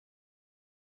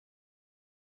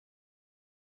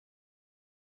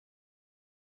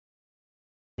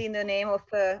in the name of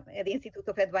the Institute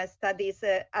of Advanced Studies,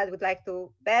 I would like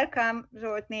to welcome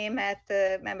Zsolt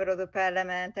Németh, Member of the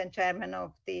Parliament and Chairman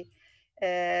of the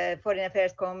Foreign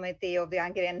Affairs Committee of the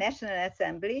Hungarian National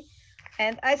Assembly.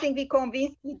 And I think we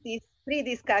convinced with these three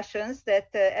discussions that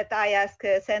at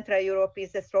iASK, Central Europe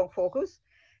is a strong focus.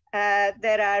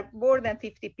 There are more than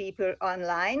 50 people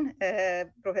online,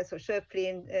 Professor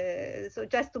Schöpflin, so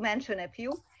just to mention a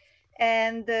few.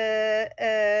 And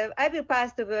I will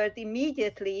pass the word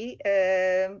immediately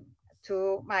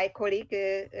to my colleague,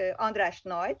 András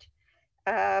Nagy,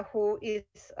 who is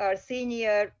our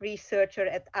senior researcher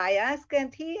at iASK,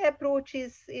 and he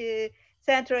approaches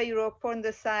Central Europe from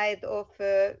the side of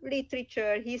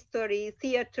literature, history,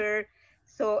 theater,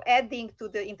 so adding to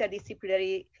the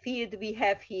interdisciplinary field we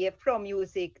have here, from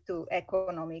music to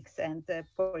economics and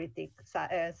politics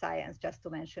science, just to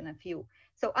mention a few.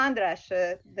 So András,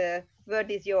 the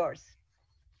word is yours.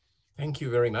 Thank you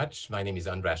very much. My name is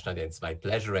András Nagy, and it's my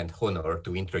pleasure and honor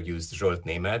to introduce Zsolt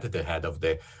Németh, the head of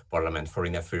the Parliament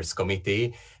Foreign Affairs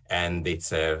Committee. And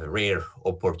it's a rare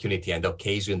opportunity and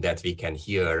occasion that we can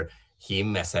hear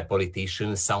him as a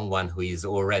politician, someone who is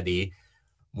already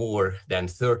more than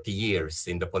 30 years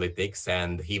in the politics,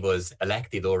 and he was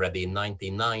elected already in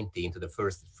 1990 into the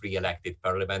first free elected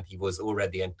parliament. He was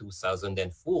already in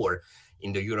 2004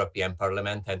 in the European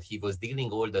Parliament, and he was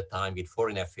dealing all the time with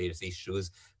foreign affairs issues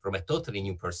from a totally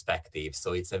new perspective.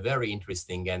 So it's a very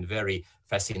interesting and very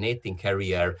fascinating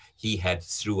career he had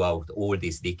throughout all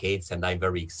these decades, and I'm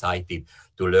very excited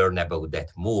to learn about that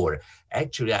more.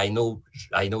 Actually, I know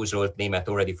Zsolt Németh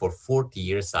already for 40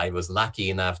 years. I was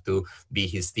lucky enough to be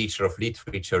his teacher of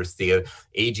literature still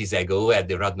ages ago at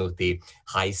the Radnóti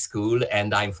High School,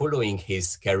 and I'm following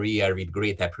his career with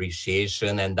great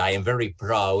appreciation, and I am very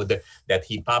proud that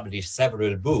he published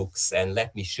several books, and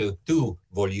let me show 2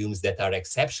 volumes that are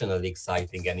exceptionally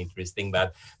exciting and interesting,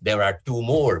 but there are 2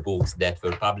 more books that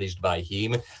were published by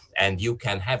him, and you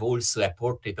can have also a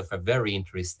portrait of a very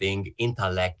interesting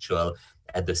intellectual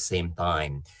at the same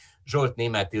time. Zsolt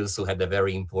Németh also had a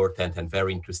very important and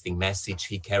very interesting message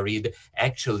he carried.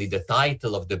 Actually, the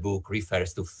title of the book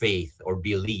refers to faith or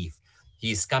belief.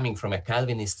 He is coming from a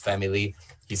Calvinist family.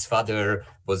 His father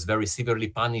was very severely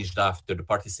punished after the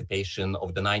participation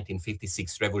of the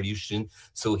 1956 revolution.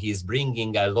 So he is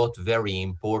bringing a lot very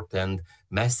important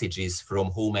messages from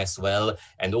home as well.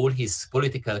 And all his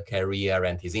political career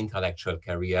and his intellectual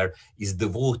career is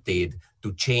devoted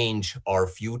to change our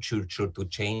future, to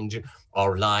change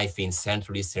our life in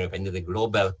Central Eastern Europe and in the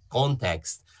global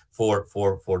context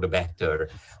for the better.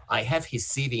 I have his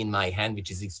CV in my hand,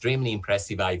 which is extremely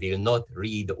impressive. I will not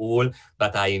read all,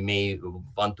 but I may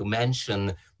want to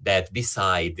mention that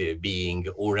beside being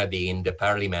already in the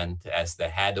parliament as the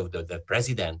head of the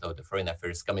president of the Foreign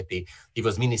Affairs Committee, he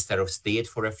was Minister of State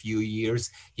for a few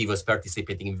years. He was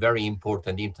participating in very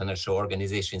important international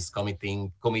organizations,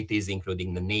 committees,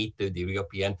 including the NATO, the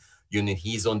European Union.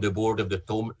 He's on the board of the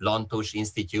Tom Lantos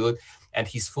Institute, and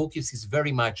his focus is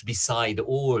very much beside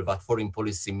all what foreign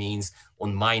policy means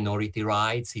on minority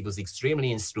rights. He was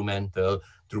extremely instrumental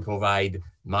to provide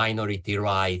minority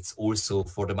rights also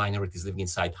for the minorities living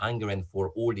inside Hungary and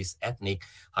for all these ethnic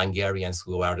Hungarians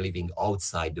who are living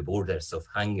outside the borders of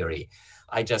Hungary.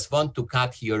 I just want to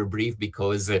cut here brief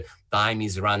because time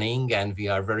is running, and we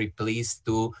are very pleased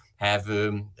to have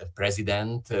a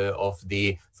president of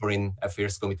the Foreign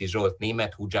Affairs Committee, Zsolt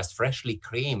Németh, who just freshly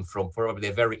came from probably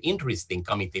a very interesting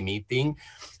committee meeting.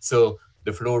 So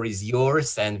the floor is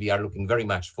yours, and we are looking very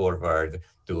much forward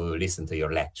to listen to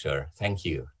your lecture. Thank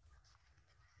you.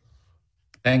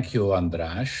 Thank you,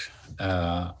 András.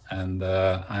 And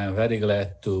I am very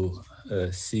glad to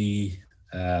see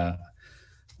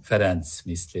Ferenc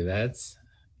Miszlivec.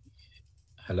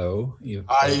 Hello.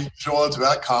 Hi, Zsolt,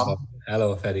 welcome.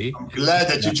 Hello, Feri. I'm glad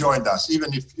that you joined us,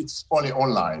 even if it's only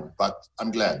online, but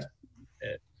I'm glad.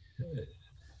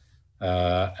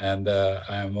 And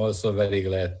I'm also very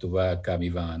glad to welcome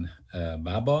Ivan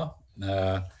Baba,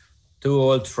 2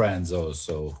 old friends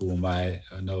also, whom I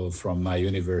know from my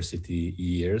university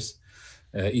years.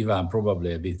 Ivan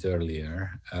probably a bit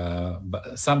earlier,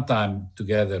 but sometime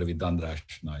together with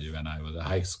András Nagy when I was a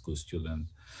high school student.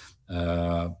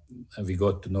 We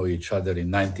got to know each other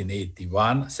in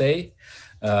 1981, say,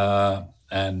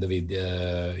 and with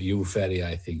you, Ferry,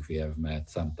 I think we have met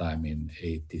sometime in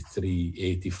 83,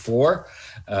 84,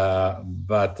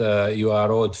 but you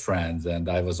are old friends, and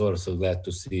I was also glad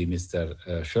to see Mr.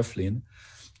 Schöpflin,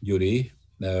 Yuri,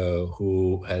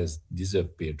 who has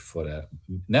disappeared for a...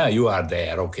 Now you are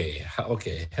there, okay.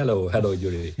 Hello,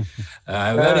 Yuri.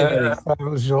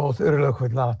 Zsolt, örülök,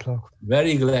 hogy látlak.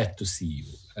 Very glad to see you,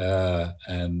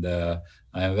 and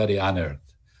I am very honored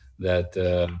that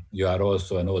you are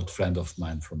also an old friend of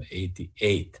mine from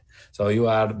 '88. So you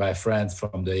are my friend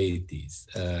from the '80s,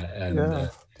 and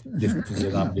this is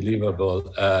an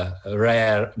unbelievable,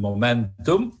 rare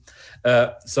momentum.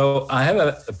 So I have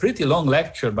a pretty long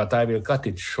lecture, but I will cut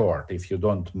it short if you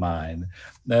don't mind,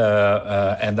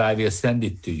 and I will send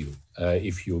it to you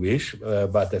if you wish.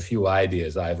 But a few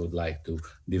ideas I would like to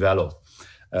develop.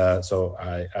 So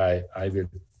I will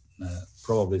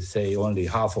probably say only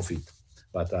half of it,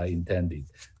 but I intended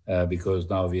because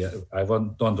now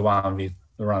don't want me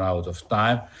to run out of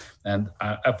time, and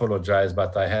I apologize,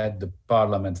 but I had the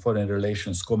Parliament Foreign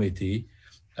Relations Committee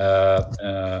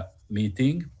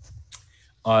meeting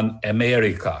on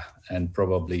America, and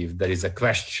probably if there is a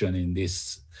question in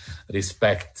this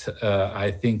respect,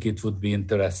 I think it would be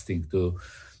interesting to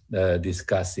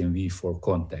discuss in V4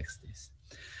 context.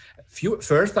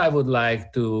 First, I would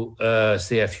like to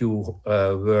say a few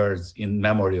words in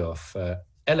memory of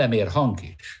Elemér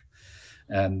Hankis.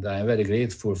 And I'm very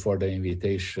grateful for the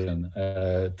invitation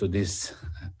to this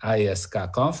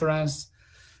iASK conference.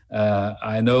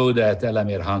 I know that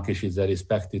Elemér Hankis is a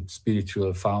respected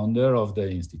spiritual founder of the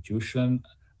institution.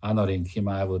 Honoring him,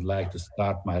 I would like to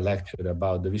start my lecture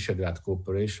about the Visegrad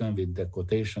cooperation with the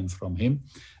quotation from him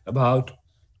about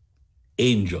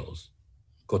angels.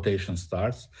 Quotation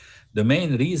starts. The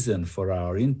main reason for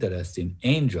our interest in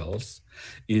angels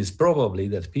is probably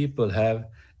that people have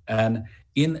an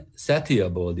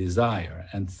insatiable desire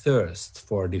and thirst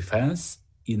for defense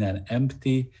in an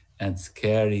empty and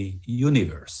scary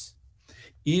universe.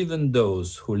 Even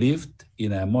those who lived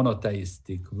in a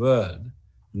monotheistic world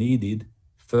needed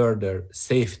further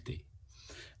safety.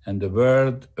 And the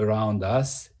world around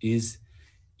us is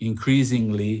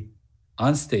increasingly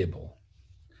unstable.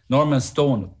 Norman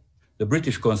Stone, the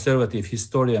British conservative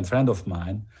historian friend of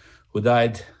mine, who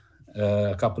died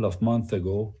a couple of months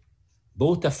ago,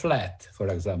 bought a flat, for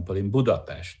example, in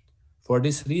Budapest. For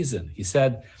this reason, he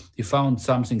said he found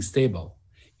something stable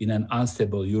in an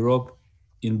unstable Europe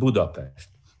in Budapest.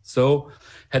 So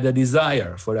had a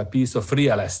desire for a piece of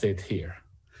real estate here,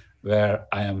 where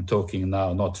I am talking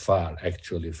now, not far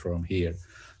actually from here,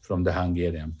 from the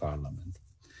Hungarian parliament.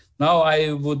 Now,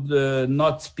 I would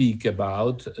not speak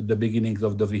about the beginnings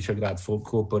of the Visegrad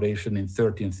cooperation in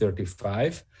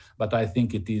 1335, but I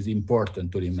think it is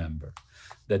important to remember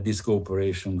that this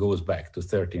cooperation goes back to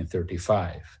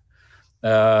 1335.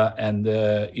 And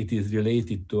it is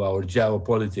related to our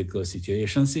geopolitical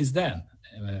situation since then,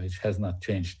 which has not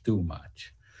changed too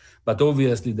much. But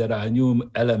obviously, there are new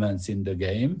elements in the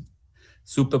game,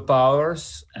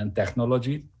 superpowers and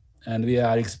technology, and we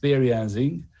are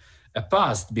experiencing a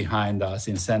past behind us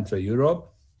in Central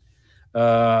Europe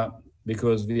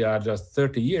because we are just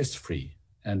 30 years free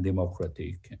and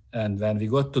democratic. And when we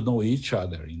got to know each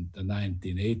other in the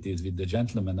 1980s with the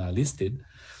gentlemen I listed,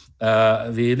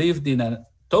 we lived in a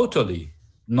totally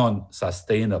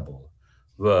non-sustainable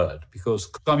world because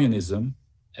communism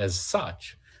as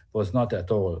such was not at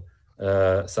all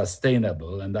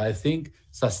sustainable. And I think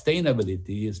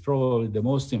sustainability is probably the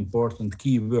most important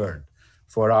key word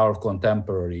for our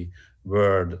contemporary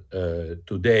world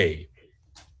today.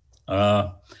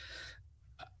 I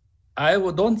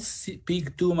don't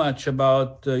speak too much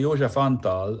about József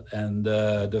Antal and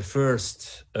the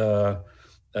first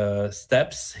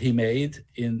steps he made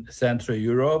in Central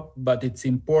Europe, but it's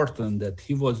important that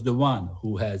he was the one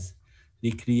who has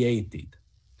recreated.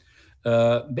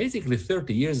 Basically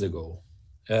 30 years ago,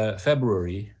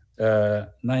 February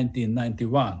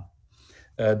 1991,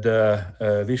 the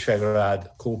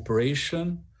Visegrad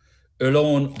cooperation,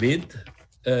 along with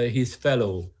his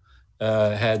fellow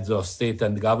heads of state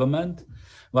and government,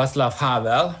 Václav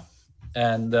Havel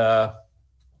and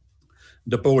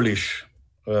the Polish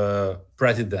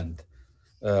president,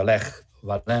 Lech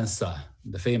Wałęsa,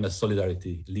 the famous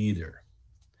Solidarity leader.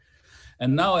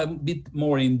 And now a bit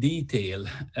more in detail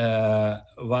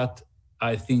what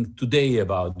I think today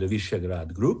about the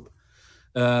Visegrad group.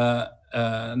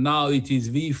 Now it is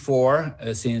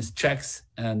V4 since Czechs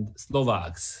and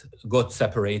Slovaks got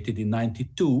separated in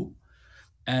 '92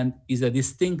 and is a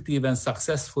distinctive and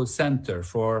successful center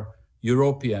for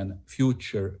European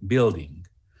future building.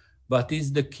 But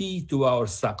is the key to our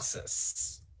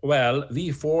success? Well,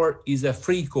 V4 is a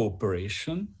free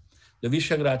cooperation. The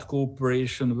Visegrad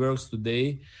cooperation works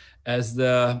today as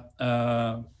the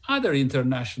other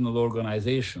international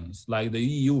organizations, like the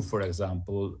EU, for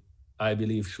example, I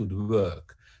believe should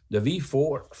work. The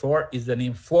V4 is an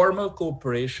informal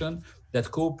cooperation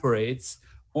that cooperates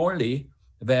only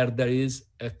where there is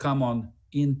a common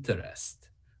interest,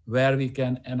 where we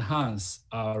can enhance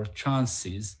our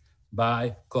chances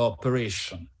by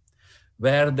cooperation.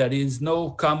 where there is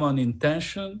no common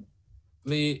intention,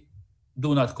 we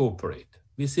do not cooperate.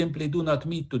 We simply do not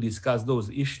meet to discuss those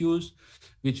issues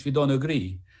which we don't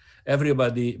agree.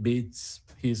 Everybody beats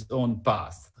his own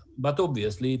path. But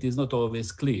obviously, it is not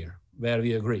always clear where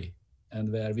we agree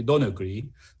and where we don't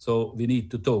agree. So we need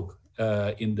to talk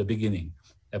in the beginning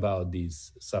about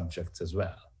these subjects as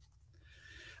well.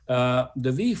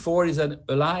 The V4 is an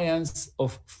alliance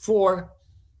of 4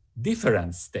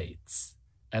 different states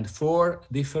and 4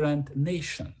 different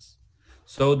nations.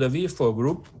 So the V4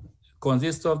 group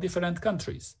consists of different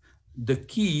countries. The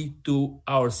key to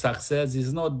our success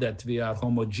is not that we are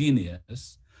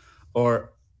homogeneous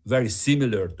or very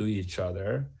similar to each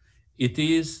other. It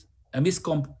is a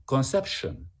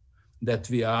misconception that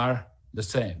we are the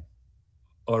same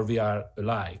or we are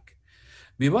alike.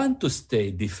 We want to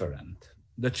stay different.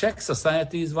 The Czech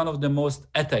society is one of the most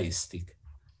atheistic,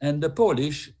 and the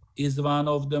Polish is one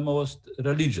of the most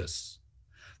religious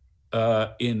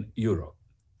in Europe.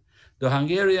 The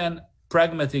Hungarian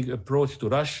pragmatic approach to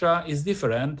Russia is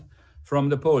different from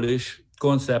the Polish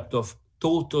concept of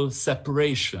total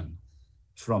separation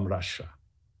from Russia.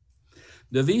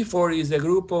 The V4 is a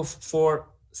group of 4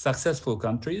 successful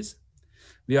countries.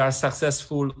 We are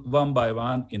successful one by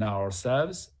one in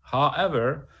ourselves.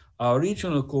 However, our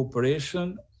regional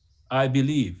cooperation, I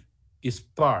believe, is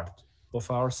part of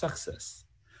our success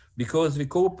because we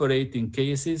cooperate in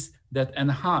cases that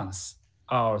enhance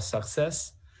our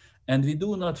success and we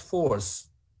do not force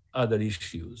other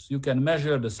issues. You can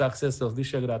measure the success of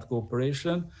Visegrad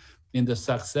cooperation in the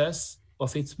success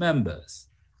of its members.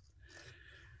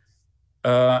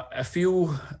 A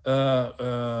few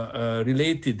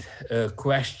related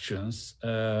questions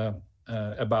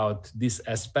about this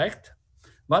aspect.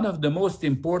 One of the most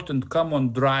important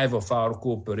common drive of our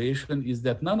cooperation is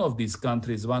that none of these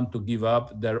countries want to give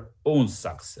up their own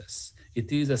success.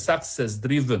 It is a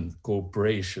success-driven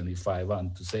cooperation, if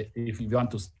you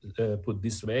want to put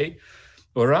this way,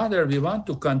 or rather we want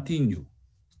to continue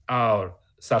our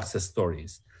success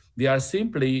stories. We are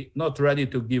simply not ready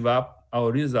to give up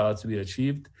our results we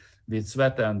achieved with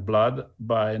sweat and blood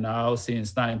by now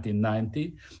since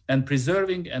 1990, and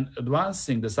preserving and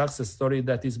advancing the success story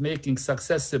that is making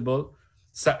success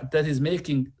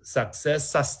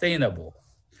sustainable.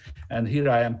 And here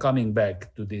I am coming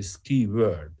back to this key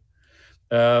word.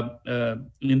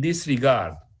 In this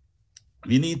regard,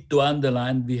 we need to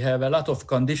underline we have a lot of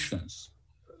conditions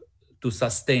to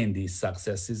sustain these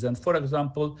successes. And for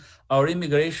example, our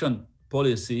immigration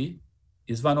policy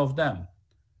is one of them.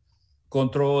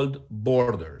 Controlled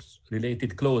borders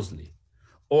related closely.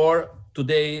 Or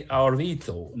today, our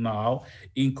veto now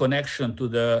in connection to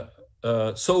the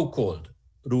so-called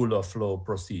rule of law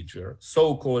procedure.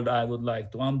 So-called, I would like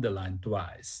to underline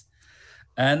twice.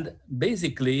 And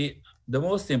basically, the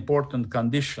most important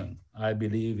condition, I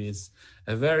believe, is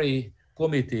a very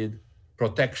committed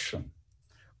protection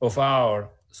of our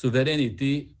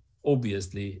sovereignty.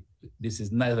 Obviously, this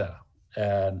is never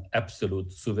an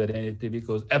absolute sovereignty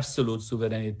because absolute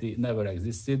sovereignty never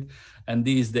existed. And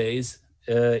these days,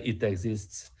 it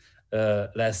exists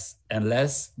less and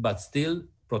less, but still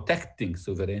protecting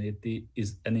sovereignty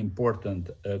is an important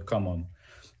common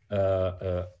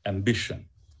ambition.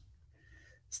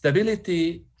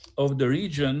 Stability of the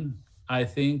region, I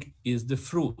think, is the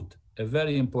fruit, a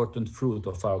very important fruit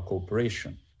of our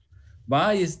cooperation.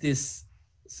 Why is this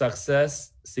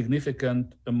success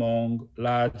significant among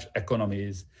large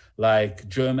economies like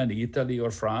Germany, Italy,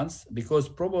 or France? Because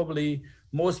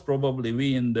most probably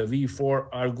we in the V4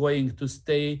 are going to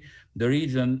stay the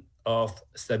region of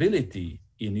stability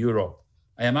in Europe.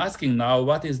 I am asking now,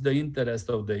 what is the interest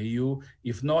of the EU,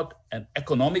 if not an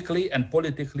economically and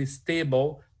politically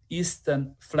stable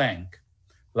eastern flank,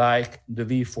 like the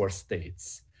V4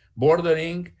 states,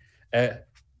 bordering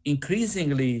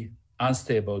increasingly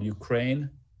unstable Ukraine,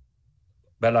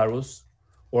 Belarus,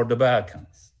 or the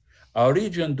Balkans. Our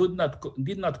region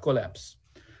did not collapse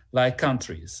like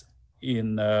countries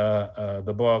in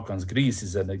the Balkans. Greece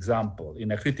is an example,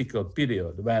 in a critical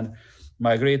period when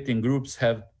migrating groups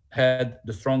have had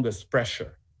the strongest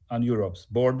pressure on Europe's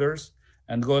borders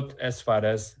and got as far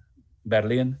as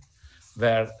Berlin,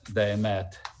 where they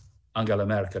met Angela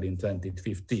Merkel in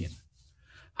 2015.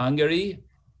 Hungary,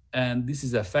 and this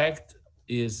is a fact,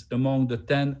 is among the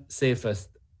 10 safest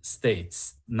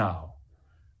states now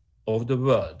of the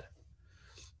world.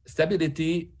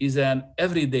 Stability is an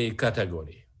everyday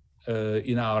category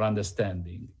in our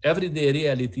understanding. Everyday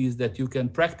reality is that you can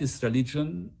practice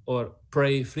religion or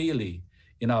pray freely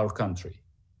in our country.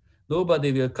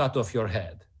 Nobody will cut off your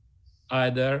head.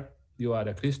 Either you are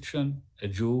a Christian, a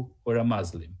Jew, or a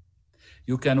Muslim.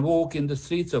 You can walk in the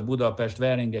streets of Budapest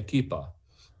wearing a kippah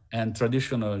and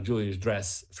traditional Jewish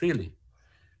dress freely.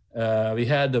 We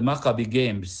had the Maccabi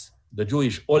Games, the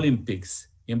Jewish Olympics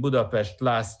in Budapest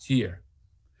last year,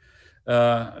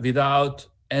 without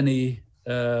any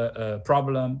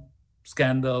problem,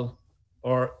 scandal,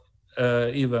 or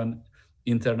even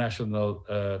international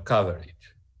coverage.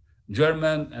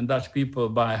 German and Dutch people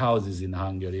buy houses in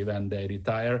Hungary when they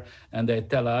retire, and they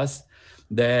tell us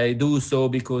they do so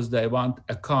because they want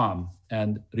a calm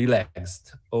and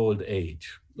relaxed old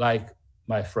age, like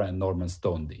my friend Norman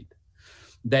Stone did.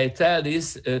 They tell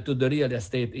this to the real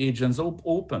estate agents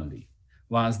openly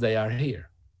once they are here.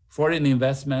 Foreign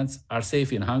investments are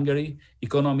safe in Hungary.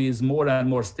 Economy is more and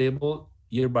more stable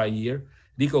year by year,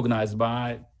 recognized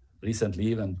by recently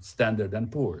even Standard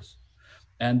 & Poor's.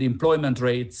 And employment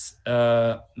rates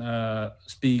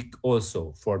speak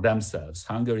also for themselves.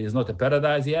 Hungary is not a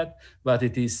paradise yet, but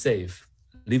it is safe,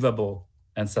 livable,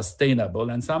 and sustainable.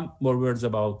 And some more words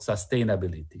about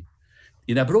sustainability.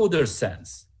 In a broader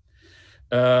sense,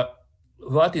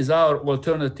 what is our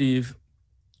alternative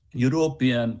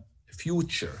European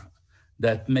future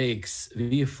that makes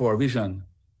V4 vision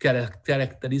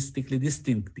characteristically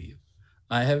distinctive?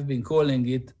 I have been calling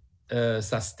it a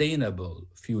sustainable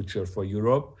future for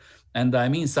Europe, and I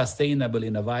mean sustainable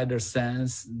in a wider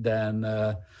sense than,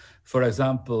 for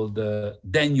example, the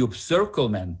Danube Circle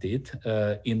meant it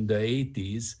in the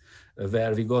 80s,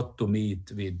 where we got to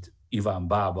meet with Ivan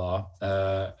Baba,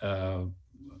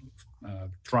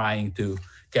 trying to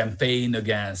campaign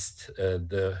against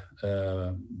the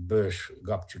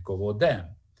Börs-Gabčíkovo Dam.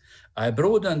 I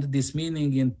broadened this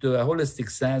meaning into a holistic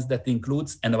sense that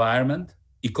includes environment,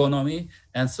 economy,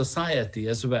 and society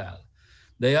as well.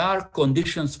 They are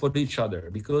conditions for each other,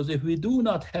 because if we do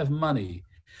not have money,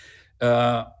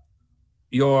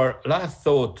 your last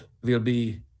thought will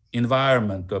be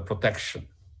environmental protection.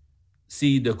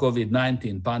 See the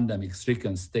COVID-19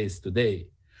 pandemic-stricken states today.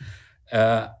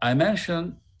 I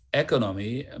mentioned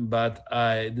economy, but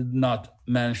I did not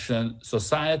mention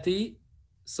society.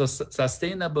 So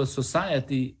sustainable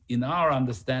society, in our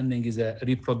understanding, is a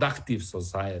reproductive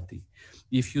society.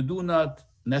 If you do not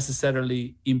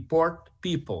necessarily import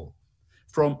people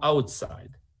from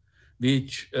outside,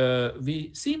 which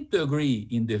we seem to agree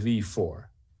in the V4,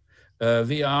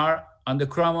 we are on the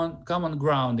common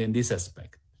ground in this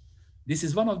aspect. This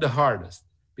is one of the hardest,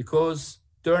 because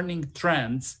turning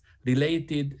trends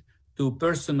related to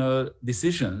personal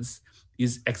decisions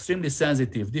is extremely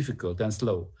sensitive, difficult, and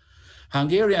slow.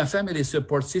 Hungarian family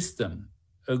support system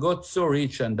got so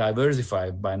rich and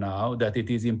diversified by now that it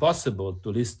is impossible to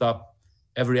list up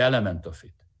every element of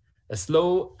it. A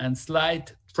slow and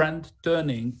slight trend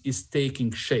turning is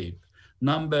taking shape.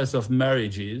 Numbers of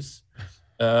marriages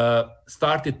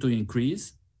started to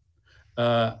increase.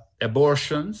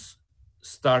 Abortions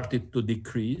started to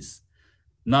decrease.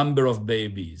 Number of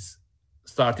babies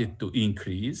started to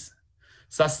increase.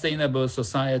 Sustainable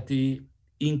society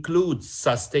includes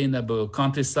sustainable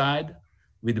countryside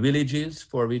with villages,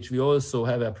 for which we also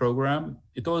have a program.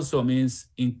 It also means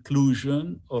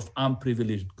inclusion of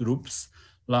unprivileged groups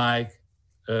like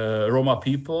Roma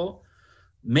people,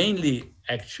 mainly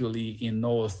actually in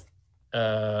north,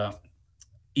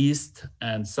 east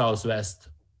and southwest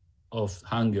of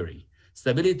Hungary.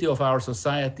 Stability of our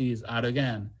societies are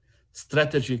again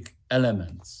strategic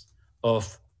elements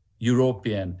of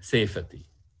European safety.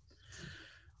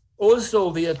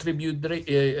 Also, we attribute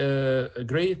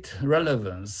great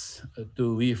relevance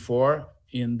to V4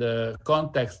 in the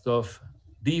context of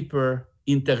deeper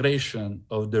integration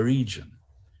of the region.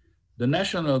 The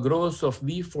national growth of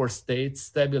V4 states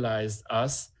stabilized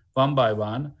us one by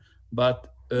one,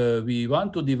 but we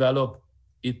want to develop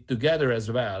it together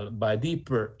as well by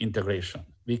deeper integration.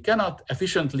 We cannot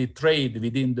efficiently trade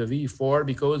within the V4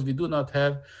 because we do not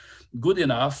have good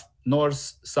enough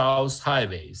north-south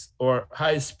highways or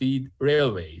high-speed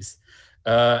railways,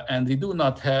 and we do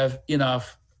not have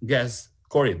enough gas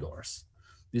corridors.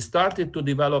 We started to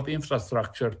develop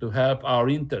infrastructure to help our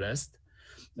interest,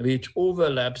 which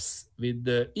overlaps with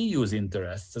the EU's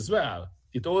interests as well.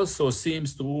 It also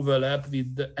seems to overlap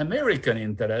with the American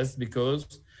interests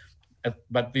because,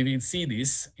 but we will see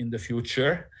this in the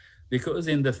future, because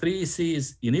in the 3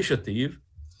 Seas initiative,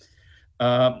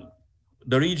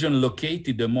 the region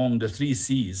located among the 3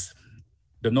 seas,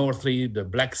 the North Sea, the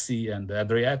Black Sea, and the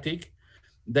Adriatic,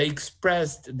 the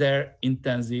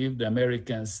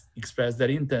Americans expressed their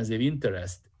intensive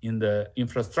interest in the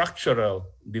infrastructural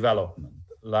development,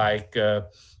 like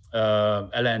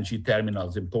LNG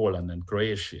terminals in Poland and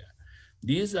Croatia.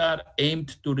 These are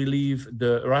aimed to relieve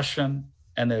the Russian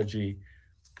energy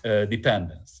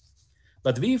dependence.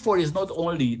 But V4 is not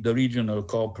only the regional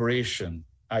cooperation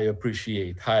I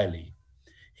appreciate highly.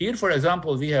 Here, for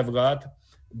example, we have got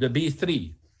the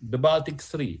B3, the Baltic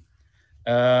 3.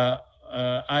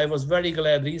 I was very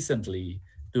glad recently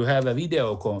to have a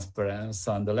video conference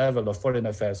on the level of Foreign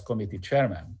Affairs Committee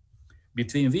chairman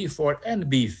between V4 and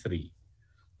B3.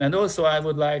 And also I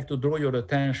would like to draw your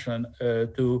attention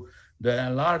to the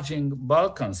enlarging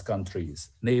Balkans countries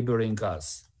neighboring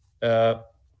us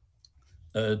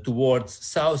towards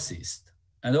Southeast,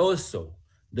 and also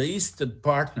the Eastern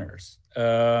partners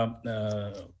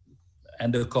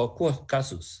and the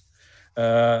Caucasus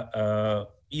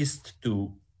east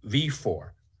to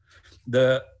V4.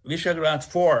 The Visegrad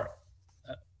 4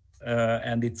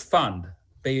 and its fund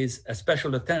pays a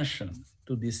special attention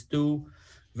to these two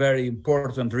very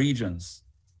important regions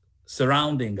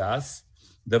surrounding us,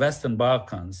 the Western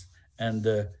Balkans and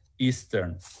the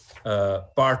Eastern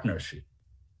Partnership.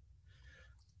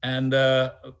 And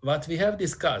what we have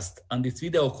discussed on this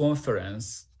video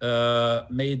conference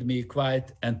made me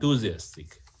quite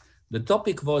enthusiastic. The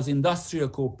topic was industrial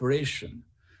cooperation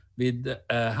with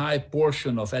a high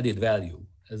portion of added value.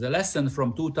 As a lesson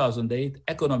from 2008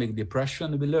 economic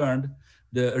depression, we learned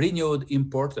the renewed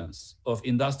importance of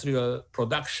industrial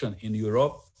production in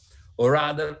Europe, or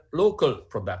rather local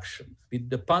production. With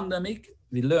the pandemic,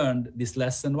 we learned this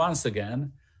lesson once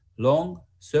again. Long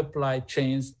supply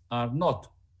chains are not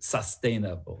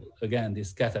sustainable, again,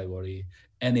 this category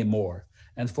anymore.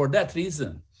 And for that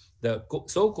reason, the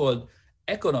so-called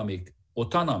economic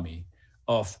autonomy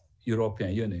of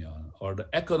European Union, or the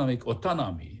economic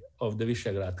autonomy of the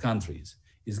Visegrad countries,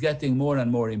 is getting more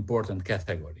and more important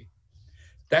category.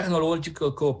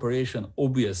 Technological cooperation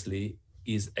obviously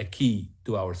is a key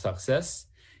to our success.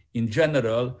 In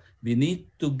general, we need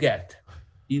to get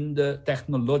in the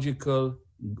technological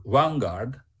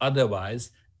vanguard,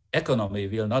 otherwise economy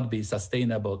will not be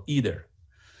sustainable either.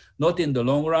 Not in the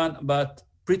long run, but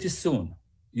pretty soon.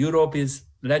 Europe is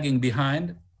lagging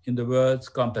behind in the world's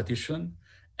competition,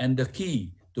 and the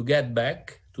key to get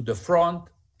back to the front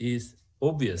is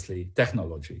obviously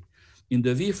technology. In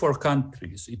the V4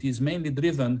 countries, it is mainly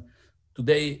driven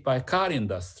today by car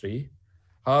industry.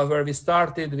 However, we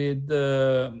started with,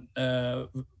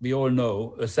 we all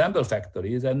know, assemble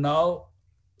factories, and now,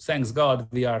 thanks God,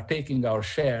 we are taking our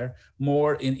share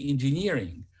more in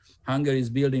engineering. Hungary is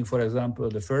building, for example,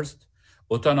 the first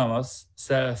autonomous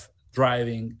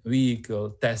self-driving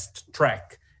vehicle test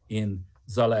track in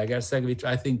Zalaegerszeg, which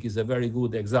I think is a very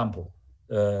good example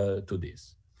to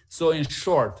this. So in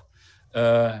short,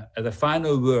 as a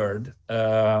final word,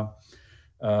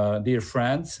 dear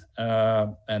friends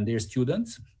and dear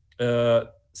students,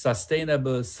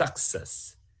 sustainable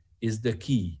success is the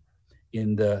key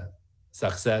in the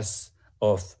success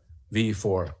of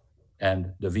V4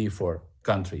 and the V4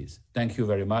 countries. Thank you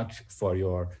very much for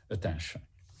your attention.